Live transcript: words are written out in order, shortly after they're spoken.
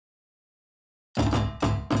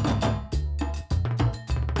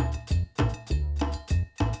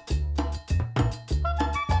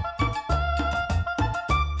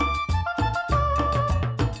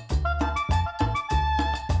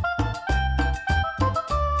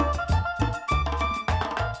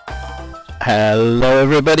Hello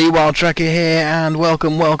everybody, WildTracker here, and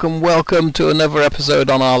welcome to another episode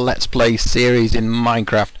on our Let's Play series in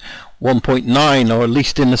Minecraft 1.9, or at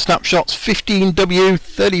least in the snapshots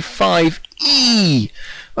 15W35E.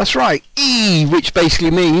 That's right, E, which basically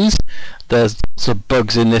means there's lots of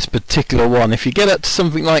bugs in this particular one. If you get up to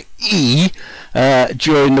something like E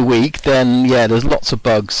during the week, then yeah, there's lots of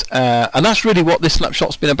bugs, and that's really what this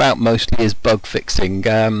snapshot's been about mostly, is bug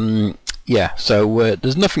fixing. Yeah, so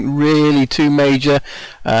there's nothing really too major.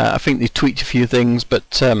 I think they tweaked a few things, but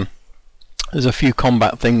there's a few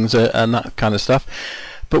combat things and that kind of stuff.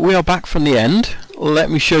 But we are back from the end. Let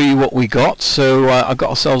me show you what we got. So I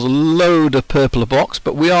got ourselves a load of purple blocks,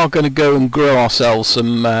 but we are going to go and grow ourselves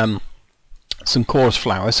some chorus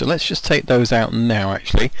flowers. So let's just take those out now,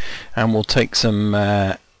 actually, and we'll take some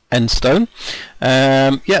endstone.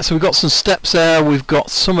 Yeah, so we've got some steps there. We've got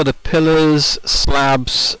some of the pillars,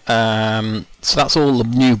 slabs. So that's all the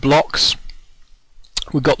new blocks.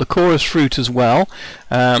 We've got the chorus fruit as well.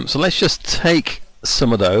 So let's just take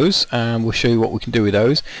some of those and we'll show you what we can do with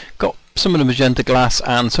those. Got some of the magenta glass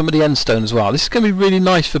and some of the endstone as well. This is going to be really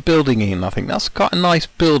nice for building in. I think that's quite a nice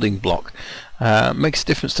building block. Makes a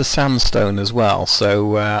difference to sandstone as well.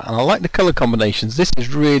 So and I like the colour combinations. This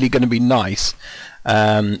is really going to be nice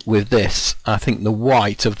with this. I think the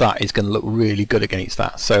white of that is going to look really good against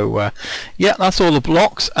that. So yeah, that's all the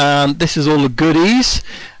blocks, and this is all the goodies.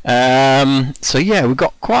 So yeah, we've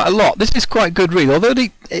got quite a lot. This is quite good really, although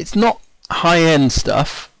it's not high-end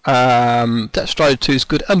stuff. Depth Strider 2 is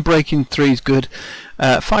good, Unbreaking 3 is good,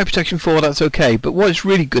 Fire Protection 4, that's okay, but what it's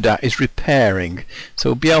really good at is repairing. So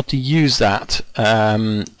we'll be able to use that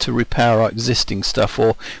to repair our existing stuff,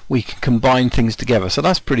 or we can combine things together, so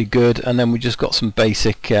that's pretty good. And then we just got some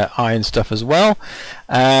basic iron stuff as well.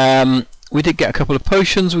 We did get a couple of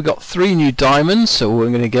potions. We got 3 new diamonds, so we're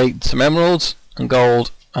going to get some emeralds and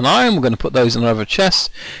gold and iron. We're going to put those in another chest.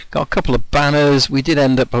 Got a couple of banners. We did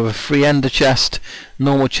end up with a free ender chest,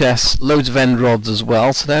 normal chest, loads of end rods as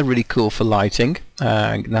well, so they're really cool for lighting.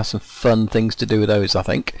 And have some fun things to do with those, I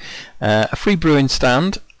think. A free brewing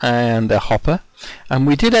stand and a hopper. And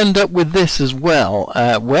we did end up with this as well.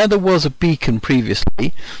 Where there was a beacon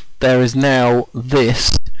previously, there is now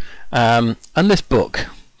this and this book.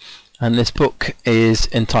 And this book is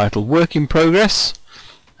entitled Work in Progress,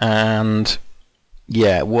 and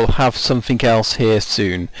yeah, we'll have something else here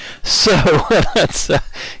soon. So that's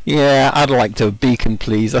yeah, I'd like to beacon,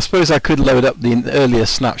 please. I suppose I could load up the earlier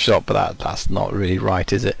snapshot, but that's not really right,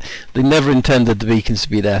 is it? They never intended the beacons to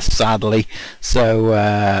be there, sadly.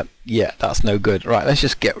 So yeah, that's no good. Right, let's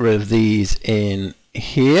just get rid of these in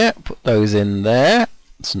here. Put those in there.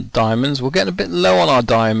 Some diamonds. We're getting a bit low on our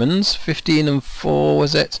diamonds. 15 and 4,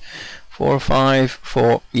 was it? 4 or 5?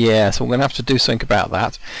 4. Yeah, so we're going to have to do something about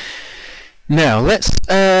that. Now let's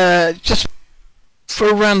just, for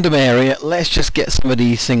a random area, let's just get some of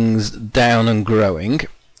these things down and growing.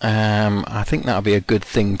 I think that'll be a good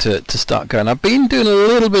thing to start going. I've been doing a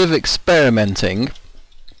little bit of experimenting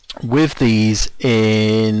with these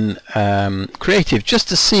in creative, just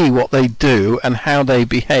to see what they do and how they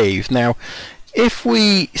behave. Now if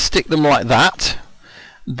we stick them like that,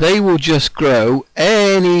 they will just grow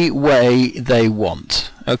any way they want.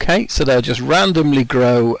 Okay, so they'll just randomly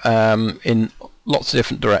grow in lots of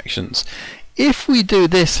different directions. If we do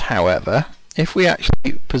this, however, if we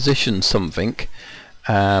actually position something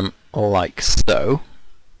like so,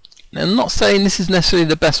 and I'm not saying this is necessarily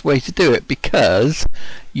the best way to do it, because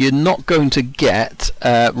you're not going to get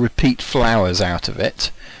repeat flowers out of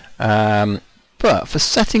it, but for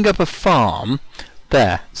setting up a farm,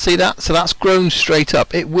 there, see that? So that's grown straight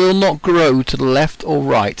up. It will not grow to the left or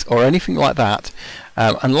right or anything like that.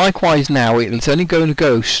 And likewise now, it's only going to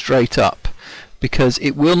go straight up, because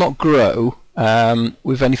it will not grow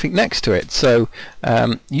with anything next to it. So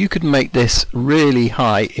you could make this really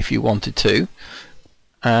high if you wanted to,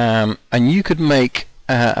 and you could make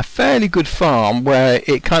a fairly good farm where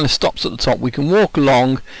it kind of stops at the top. We can walk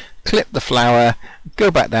along, clip the flower, go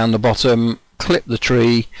back down the bottom, clip the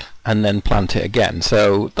tree, and then plant it again.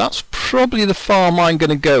 So that's probably the farm I'm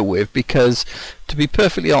going to go with, because to be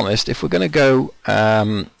perfectly honest, if we're going to go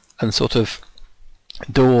and sort of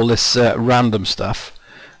do all this random stuff,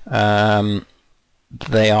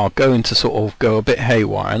 they are going to sort of go a bit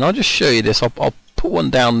haywire. And I'll just show you this. I'll put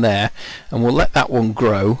one down there and we'll let that one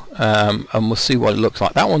grow, and we'll see what it looks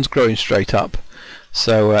like. That one's growing straight up,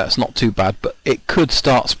 so it's not too bad, but it could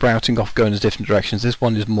start sprouting off, going in different directions. This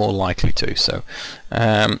one is more likely to. So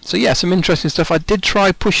so yeah, some interesting stuff. I did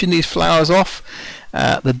try pushing these flowers off.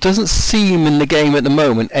 There doesn't seem in the game at the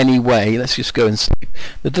moment anyway, let's just go and see,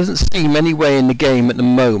 there doesn't seem any way in the game at the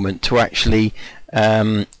moment to actually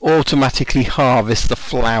automatically harvest the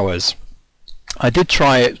flowers. I did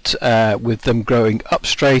try it with them growing up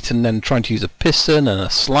straight and then trying to use a piston and a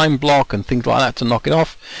slime block and things like that to knock it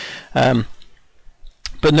off.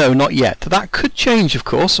 But no, not yet. That could change, of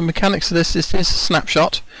course. The mechanics of this is a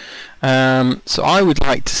snapshot. So I would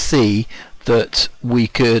like to see that we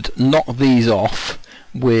could knock these off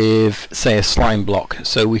with, say, a slime block.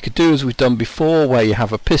 So we could do as we've done before, where you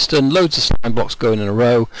have a piston, loads of slime blocks going in a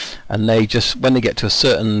row, and they just, when they get to a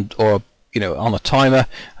certain, or on a timer,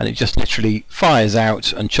 and it just literally fires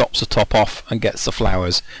out and chops the top off and gets the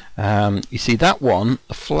flowers. You see that one,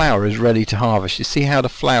 the flower is ready to harvest. You see how the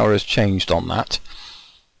flower has changed on that.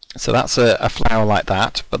 So that's a flower like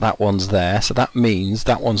that, but that one's there, so that means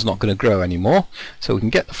that one's not going to grow anymore. So we can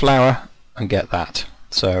get the flower and get that.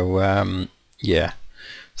 So yeah,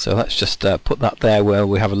 so let's just put that there where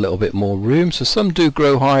we have a little bit more room. So some do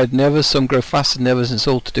grow higher than others, some grow faster than others, and it's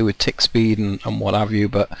all to do with tick speed and what have you,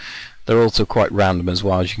 but they're also quite random as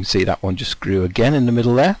well. As you can see, that one just grew again in the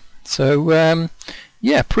middle there. So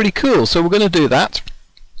yeah, pretty cool. So we're going to do that.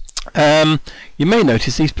 You may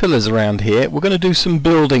notice these pillars around here. We're going to do some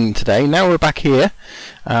building today. Now we're back here.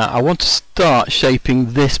 I want to start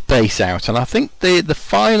shaping this base out, and I think the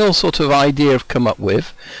final sort of idea I've come up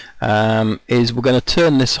with is we're going to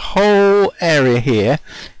turn this whole area here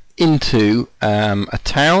into a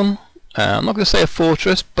town. I'm not going to say a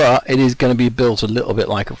fortress, but it is going to be built a little bit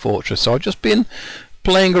like a fortress. So I've just been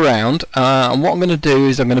playing around, and what I'm going to do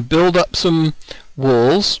is I'm going to build up some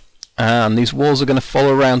walls, and these walls are going to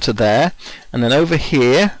follow around to there, and then over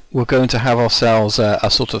here we're going to have ourselves a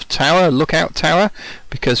sort of tower, lookout tower,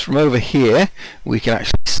 because from over here we can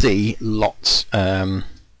actually see lots.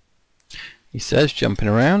 He says, jumping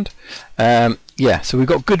around. Yeah, so we've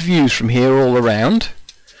got good views from here all around.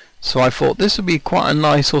 So I thought this would be quite a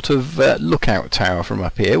nice sort of lookout tower from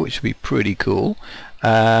up here, which would be pretty cool.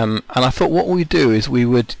 And I thought what we'd do is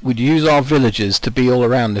we'd use our villagers to be all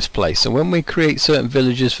around this place. So when we create certain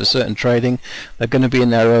villages for certain trading, they're going to be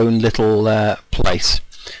in their own little place.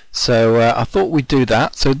 So I thought we'd do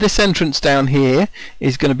that. So this entrance down here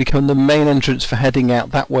is going to become the main entrance for heading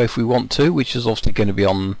out that way if we want to, which is obviously going to be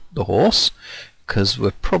on the horse, because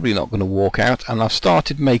we're probably not going to walk out. And I've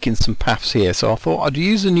started making some paths here, so I thought I'd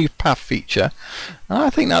use a new path feature, and I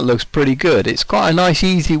think that looks pretty good. It's quite a nice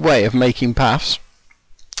easy way of making paths.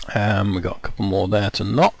 We've got a couple more there to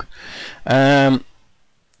knock.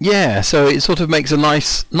 Yeah, so it sort of makes a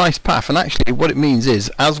nice path, and actually what it means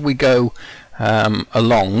is as we go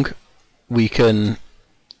along, we can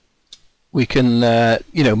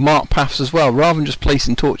mark paths as well, rather than just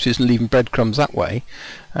placing torches and leaving breadcrumbs that way.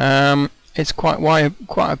 It's quite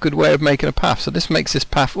a good way of making a path. So this makes this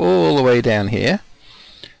path all the way down here,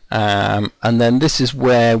 and then this is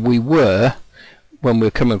where we were when we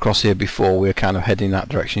were coming across here before. We were kind of heading that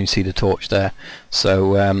direction. You see the torch there.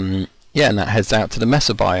 So yeah, and that heads out to the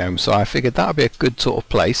Mesa biome. So I figured that would be a good sort of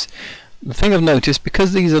place. The thing I've noticed,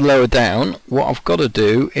 because these are lower down, what I've got to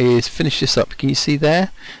do is finish this up. Can you see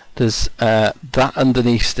there? There's that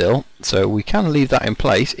underneath still, so we can leave that in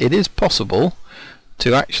place. It is possible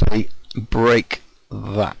to actually break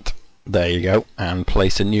that, there you go, and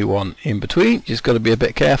place a new one in between. Just got to be a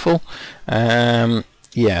bit careful.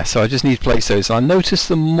 Yeah, so I just need to place those. And I notice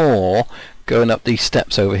them more going up these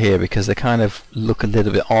steps over here, because they kind of look a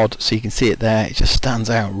little bit odd. So you can see it there, it just stands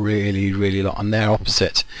out really a lot, and they're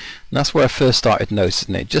opposite, and that's where I first started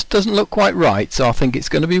noticing it. Just doesn't look quite right, so I think it's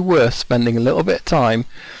going to be worth spending a little bit of time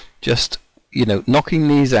just knocking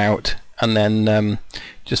these out, and then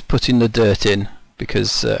just putting the dirt in,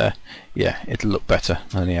 because yeah, it'll look better.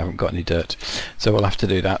 I only haven't got any dirt, so we'll have to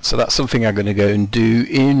do that. So that's something I'm going to go and do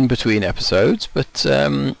in between episodes. But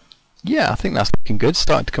yeah, I think that's looking good,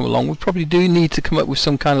 starting to come along. We probably do need to come up with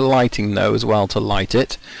some kind of lighting though as well to light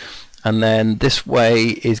it, and then this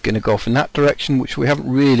way is going to go off in that direction, which we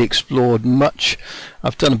haven't really explored much.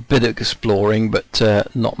 I've done a bit of exploring, but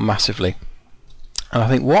not massively. And I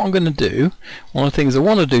think what I'm going to do, one of the things I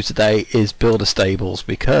want to do today is build a stables,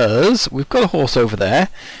 because we've got a horse over there,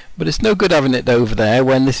 but it's no good having it over there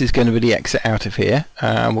when this is going to be the exit out of here.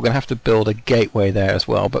 We're going to have to build a gateway there as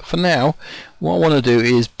well. But for now, what I want to do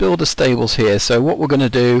is build the stables here. So what we're going to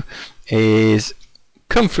do is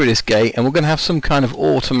come through this gate, and we're going to have some kind of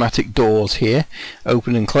automatic doors here,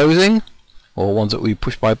 open and closing, or ones that we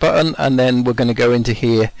push by a button, and then we're going to go into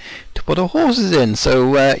here to put our horses in.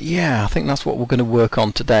 So yeah, I think that's what we're going to work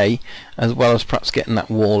on today, as well as perhaps getting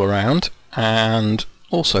that wall around, and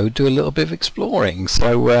also do a little bit of exploring.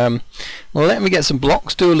 So well, let me get some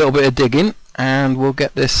blocks, do a little bit of digging, and we'll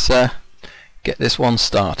get this one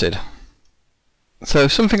started. So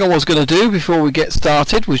something I was going to do before we get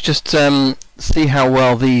started was just see how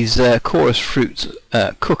well these chorus fruits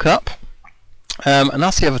cook up. And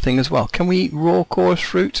that's the other thing as well. Can we eat raw chorus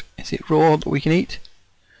fruit? Is it raw that we can eat?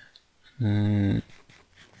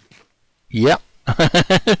 Yep.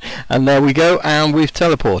 And there we go, and we've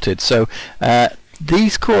teleported. So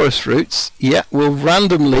these chorus fruits, yeah, will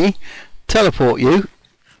randomly teleport you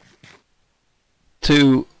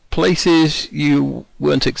to places you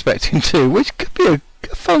weren't expecting to, which could be a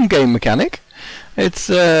fun game mechanic. It's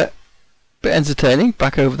a bit entertaining.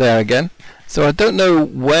 Back over there again. So I don't know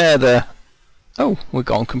where the... Oh, we've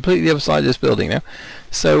gone completely the other side of this building now.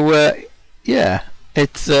 So yeah,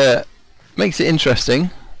 it makes it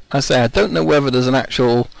interesting. I say I don't know whether there's an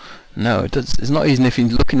actual... No, it's not even if you're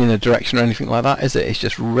looking in a direction or anything like that, is it? It's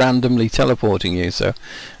just randomly teleporting you. So,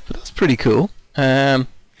 but that's pretty cool. So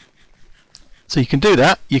you can do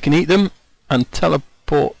that. You can eat them and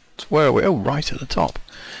teleport. Where are we? Oh, right at the top.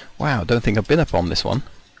 Wow, don't think I've been up on this one.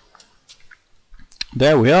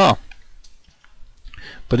 There we are.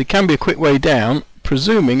 But it can be a quick way down,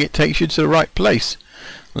 presuming it takes you to the right place.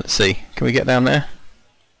 Let's see. Can we get down there?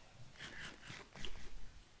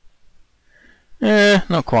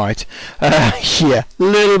 Not quite. Yeah, a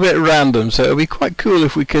little bit random. So it would be quite cool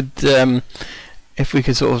if we could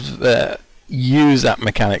sort of use that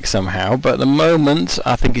mechanic somehow. But at the moment,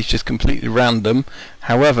 I think it's just completely random.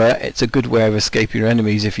 However, it's a good way of escaping your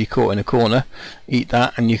enemies if you're caught in a corner. Eat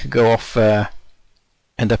that, and you could go off,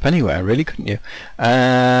 end up anywhere, really, couldn't you?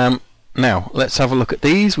 Now, let's have a look at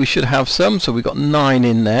these. We should have some. So we've got 9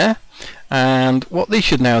 in there. And what these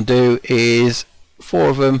should now do is 4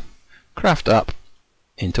 of them craft up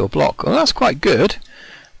into a block. Well, that's quite good.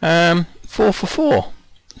 4 for 4.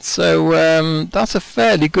 So that's a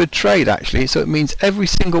fairly good trade, actually. So it means every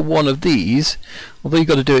single one of these, although you've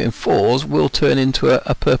got to do it in 4s, will turn into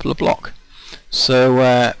a purple block.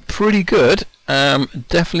 So pretty good.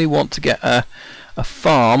 Definitely want to get a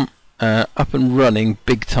farm up and running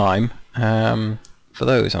big time for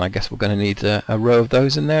those, and I guess we're going to need a row of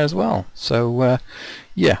those in there as well. So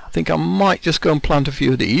yeah, I think I might just go and plant a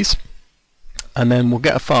few of these, and then we'll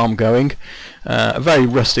get a farm going, a very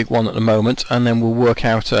rustic one at the moment, and then we'll work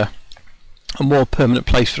out a more permanent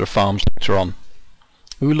place for the farms later on.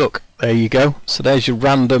 Ooh, look, there you go. So there's your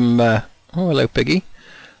random oh, hello piggy,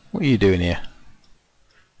 what are you doing here?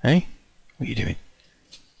 Hey, what are you doing?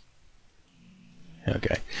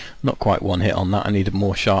 Okay, not quite one hit on that. I needed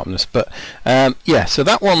more sharpness, but yeah, so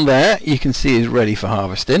that one there you can see is ready for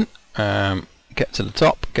harvesting. Get to the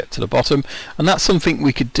top, get to the bottom, and that's something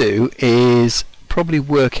we could do, is probably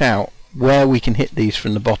work out where we can hit these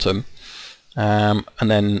from the bottom, and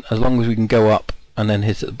then as long as we can go up and then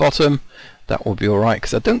hit at the bottom, that will be alright,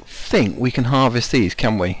 because I don't think we can harvest these,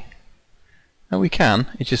 can we? No, we can.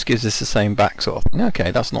 It just gives us the same back sort of thing.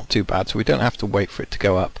 Okay, that's not too bad, so we don't have to wait for it to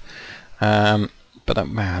go up. But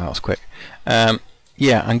man, that was quick.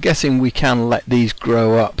 Yeah, I'm guessing we can let these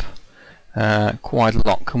grow up quite a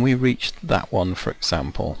lot. Can we reach that one, for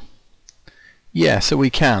example? Yeah, so we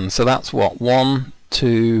can. So that's what, 1,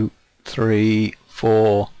 2, 3,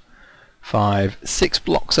 4, 5, 6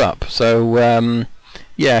 blocks up. So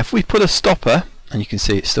yeah, if we put a stopper, and you can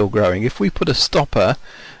see it's still growing, if we put a stopper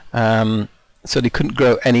so they couldn't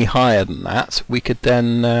grow any higher than that, we could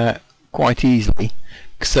then quite easily,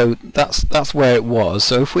 so that's where it was.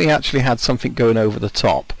 So if we actually had something going over the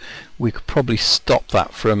top, we could probably stop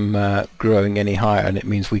that from growing any higher, and it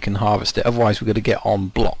means we can harvest it. Otherwise we've got to get on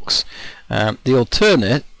blocks.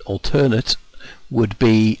 The alternate would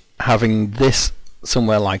be having this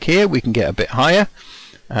somewhere like here. We can get a bit higher,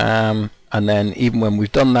 and then even when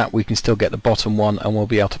we've done that, we can still get the bottom one, and we'll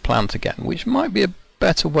be able to plant again, which might be a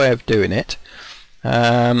better way of doing it.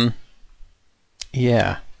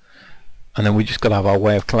 Yeah, and then we just got to have our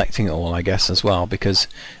way of collecting it all, I guess, as well, because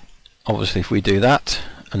obviously if we do that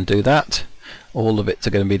and do that, all the bits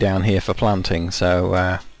are going to be down here for planting.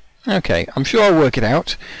 So okay, I'm sure I'll work it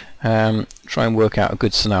out, try and work out a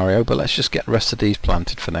good scenario, but let's just get the rest of these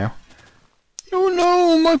planted for now. Oh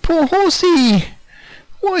no, my poor horsey!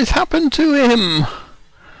 What has happened to him?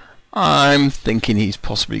 I'm thinking he's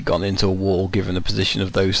possibly gone into a wall, given the position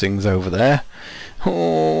of those things over there.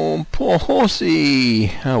 Oh, poor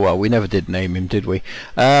horsey. Oh well, we never did name him, did we?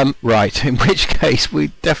 Right, in which case we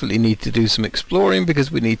definitely need to do some exploring,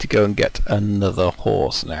 because we need to go and get another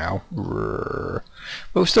horse now. But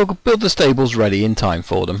we'll still build the stables ready in time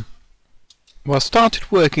for them. Well, I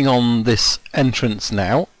started working on this entrance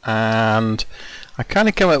now, and I kind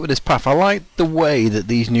of came up with this path. I like the way that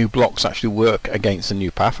these new blocks actually work against the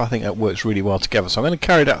new path. I think that works really well together, so I'm going to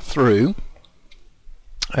carry that through.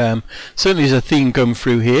 Certainly there's a theme going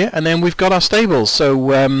through here, and then we've got our stables. So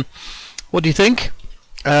what do you think?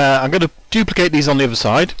 I'm going to duplicate these on the other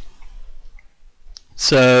side.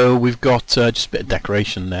 So we've got just a bit of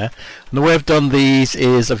decoration there. And the way I've done these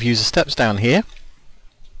is I've used the steps down here.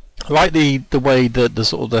 I like the way the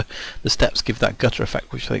sort of the steps give that gutter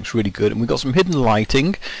effect, which I think is really good. And we've got some hidden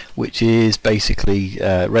lighting, which is basically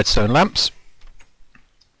redstone lamps.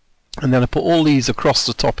 And then I put all these across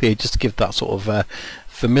the top here just to give that sort of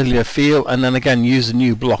familiar feel, and then again use a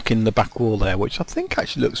new block in the back wall there, which I think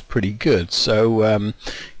actually looks pretty good. So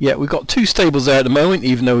yeah, we've got 2 stables there at the moment,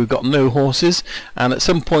 even though we've got no horses, and at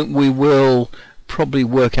some point we will probably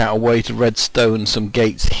work out a way to redstone some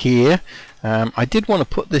gates here. I did want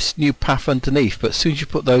to put this new path underneath, but as soon as you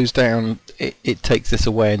put those down, it takes this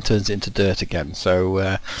away and turns it into dirt again.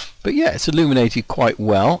 So but yeah, it's illuminated quite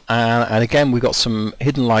well, and again we've got some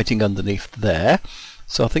hidden lighting underneath there.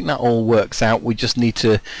 So I think that all works out. We just need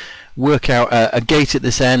to work out a gate at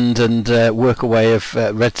this end and work a way of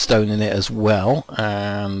redstone in it as well.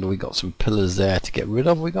 And we got some pillars there to get rid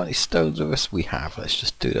of. We got any stones with us? We have. Let's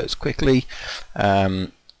just do those quickly.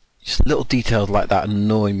 Just little details like that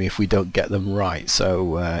annoy me if we don't get them right.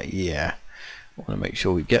 So yeah, I want to make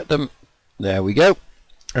sure we get them. There we go.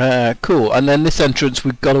 Cool. And then this entrance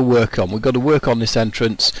we've got to work on. We've got to work on this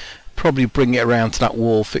entrance. Probably bring it around to that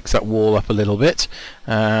wall, fix that wall up a little bit,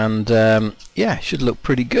 and yeah, should look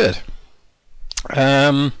pretty good.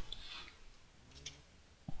 Yeah,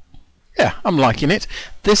 I'm liking it.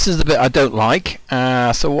 This is the bit I don't like,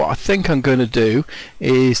 so what I think I'm going to do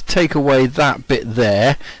is take away that bit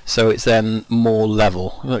there so it's then more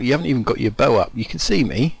level. Look, you haven't even got your bow up. You can see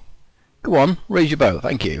me. Go on, raise your bow.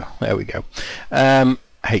 Thank you. There we go. I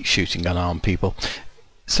hate shooting unarmed people.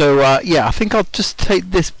 So yeah, I think I'll just take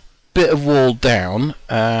this bit of wall down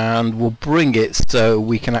and we'll bring it so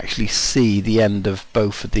we can actually see the end of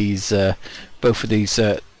both of these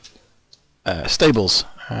stables.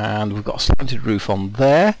 And we've got a slanted roof on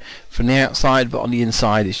there from the outside, but on the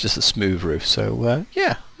inside it's just a smooth roof. So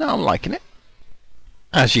yeah, no, I'm liking it.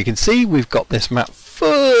 As you can see, we've got this map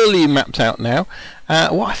fully mapped out now.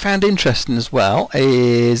 What I found interesting as well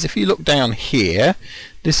is if you look down here,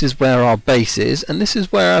 this is where our base is, and this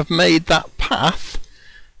is where I've made that path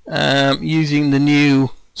using the new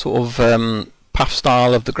sort of path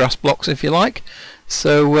style of the grass blocks, if you like.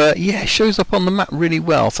 So yeah, it shows up on the map really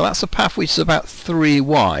well. So that's a path which is about 3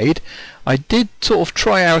 wide. I did sort of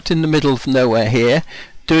try out in the middle of nowhere here,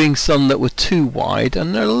 doing some that were 2 wide,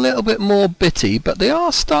 and they're a little bit more bitty, but they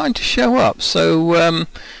are starting to show up. So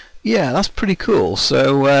yeah, that's pretty cool.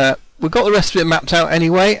 So we've got the rest of it mapped out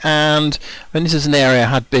anyway, and this is an area I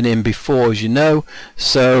had been in before, as you know.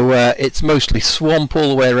 So it's mostly swamp all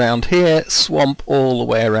the way around here, swamp all the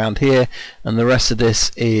way around here, and the rest of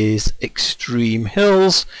this is extreme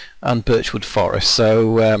hills and birchwood forest.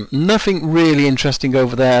 So nothing really interesting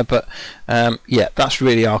over there, but yeah, that's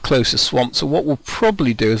really our closest swamp. So what we'll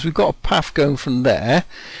probably do is we've got a path going from there.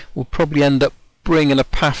 We'll probably end up bringing a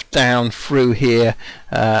path down through here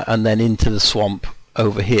and then into the swamp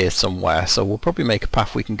over here somewhere. So we'll probably make a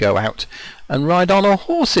path we can go out and ride on our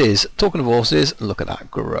horses. Talking of horses, look at that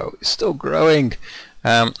grow. It's still growing.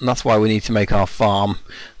 And that's why we need to make our farm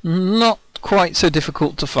not quite so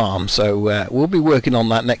difficult to farm. So we'll be working on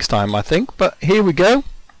that next time, I think. But here we go.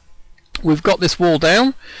 We've got this wall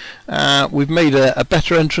down. We've made a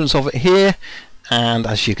better entrance of it here. And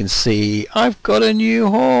as you can see, I've got a new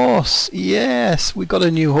horse. Yes, we've got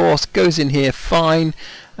a new horse. Goes in here fine.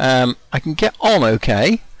 I can get on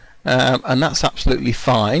okay, and that's absolutely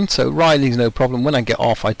fine. So riding's no problem. When I get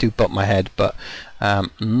off, I do bump my head, but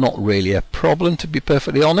not really a problem, to be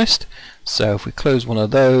perfectly honest. So if we close one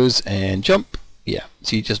of those and jump, yeah,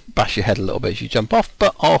 so you just bash your head a little bit as you jump off,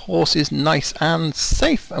 but our horse is nice and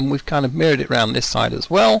safe, and we've kind of mirrored it around this side as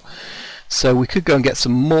well. So we could go and get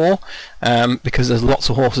some more because there's lots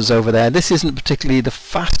of horses over there. This isn't particularly the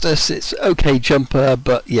fastest. It's okay jumper,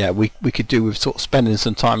 but yeah, we could do with sort of spending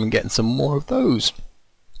some time and getting some more of those.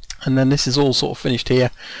 And then this is all sort of finished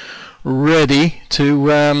here, ready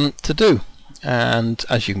to do. And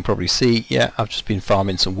as you can probably see, yeah, I've just been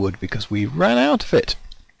farming some wood because we ran out of it.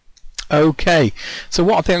 Okay, so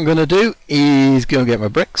what I think I'm going to do is go and get my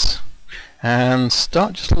bricks and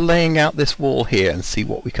start just laying out this wall here and see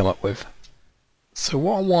what we come up with. So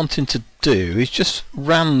what I'm wanting to do is just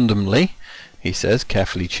randomly, he says,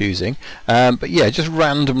 carefully choosing, but yeah, just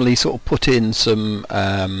randomly sort of put in some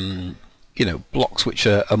you know, blocks which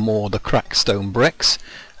are more the cracked stone bricks.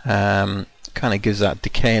 Kind of gives that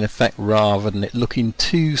decaying effect rather than it looking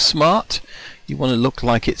too smart. You want to look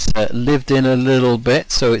like it's lived in a little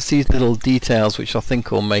bit, so it's these little details which I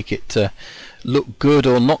think will make it look good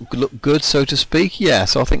or not look good, so to speak. Yeah,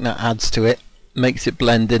 so I think that adds to it, makes it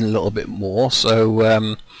blend in a little bit more.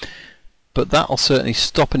 So but that'll certainly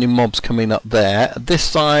stop any mobs coming up there. This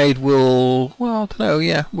side will, well, I don't know,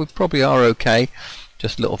 yeah, we probably are okay.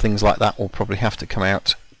 Just little things like that will probably have to come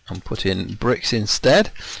out and put in bricks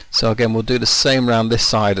instead. So again, we'll do the same around this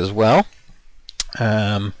side as well.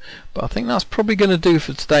 But I think that's probably going to do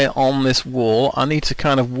for today on this wall. I need to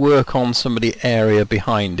kind of work on some of the area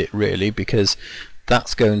behind it really, because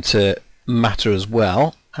that's going to matter as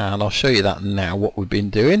well, and I'll show you that now, what we've been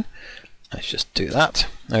doing. Let's just do that.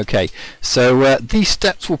 Okay, so these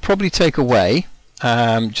steps will probably take away,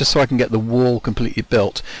 just so I can get the wall completely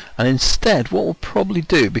built, and instead what we'll probably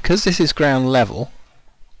do, because this is ground level,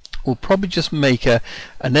 we'll probably just make an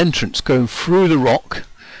entrance going through the rock,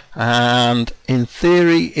 and in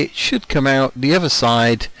theory it should come out the other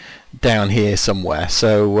side down here somewhere.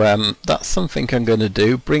 So that's something I'm going to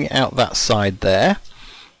do, bring it out that side there.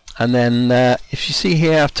 And then if you see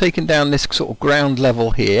here, I've taken down this sort of ground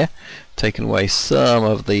level here, taken away some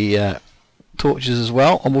of the torches as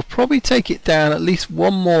well, and we'll probably take it down at least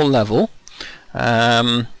one more level,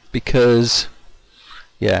 because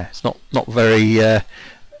yeah, it's not very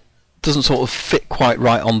doesn't sort of fit quite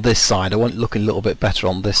right on this side. I want it looking a little bit better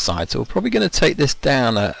on this side, so we're probably going to take this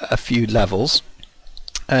down a few levels.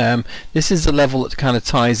 This is the level that kind of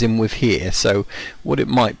ties in with here, so what it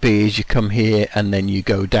might be is you come here and then you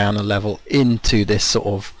go down a level into this sort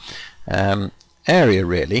of area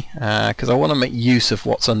really, because I want to make use of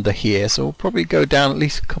what's under here. So we'll probably go down at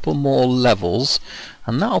least a couple more levels,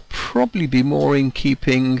 and that'll probably be more in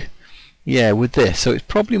keeping, yeah, with this. So it's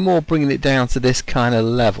probably more bringing it down to this kind of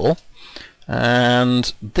level,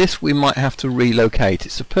 and this we might have to relocate.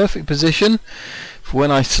 It's a perfect position for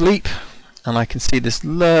when I sleep, and I can see this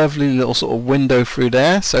lovely little sort of window through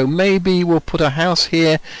there. So maybe we'll put a house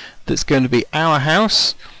here that's going to be our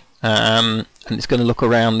house, and it's going to look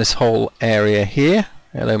around this whole area here.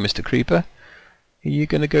 Hello, Mr. Creeper. Are you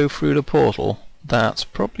going to go through the portal? That's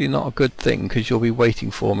probably not a good thing, because you'll be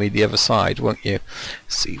waiting for me the other side, won't you?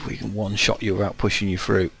 See if we can one-shot you without pushing you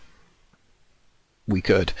through. We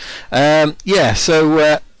could. Yeah,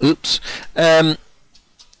 so oops. I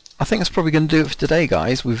think that's probably going to do it for today,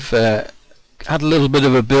 guys. We've had a little bit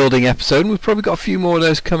of a building episode, and we've probably got a few more of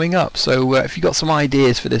those coming up. So if you've got some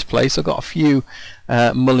ideas for this place, I've got a few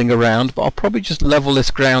mulling around, but I'll probably just level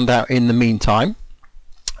this ground out in the meantime.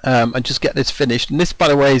 And just get this finished. And this, by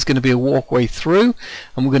the way, is going to be a walkway through,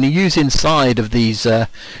 and we're going to use inside of these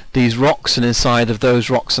rocks and inside of those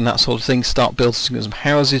rocks and that sort of thing, start building some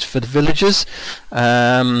houses for the villagers.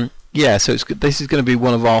 Yeah, so this is going to be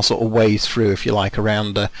one of our sort of ways through, if you like,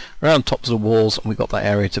 around tops of the walls, and we've got that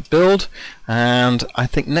area to build. And I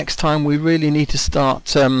think next time we really need to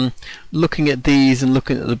start looking at these and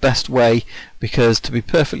looking at the best way, because to be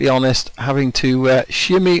perfectly honest, having to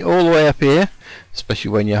shimmy all the way up here,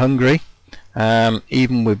 especially when you're hungry,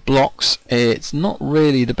 even with blocks, it's not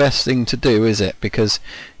really the best thing to do, is it? Because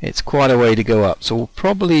it's quite a way to go up. So we'll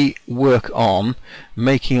probably work on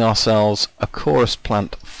making ourselves a chorus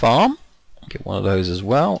plant farm. Get one of those as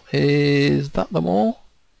well. Is that them all?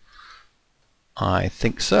 I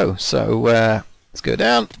think so. So let's go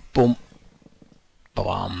down. Boom.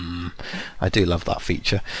 Bum. I do love that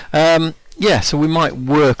feature. Yeah, so we might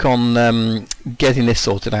work on getting this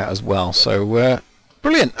sorted out as well. So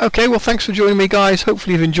brilliant. Okay, well, thanks for joining me, guys.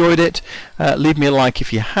 Hopefully you've enjoyed it. Leave me a like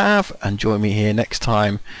if you have, and join me here next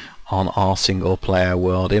time on our single player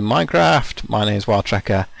world in Minecraft. My name is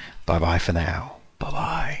WildTrekker. Bye bye for now. Bye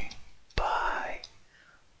bye.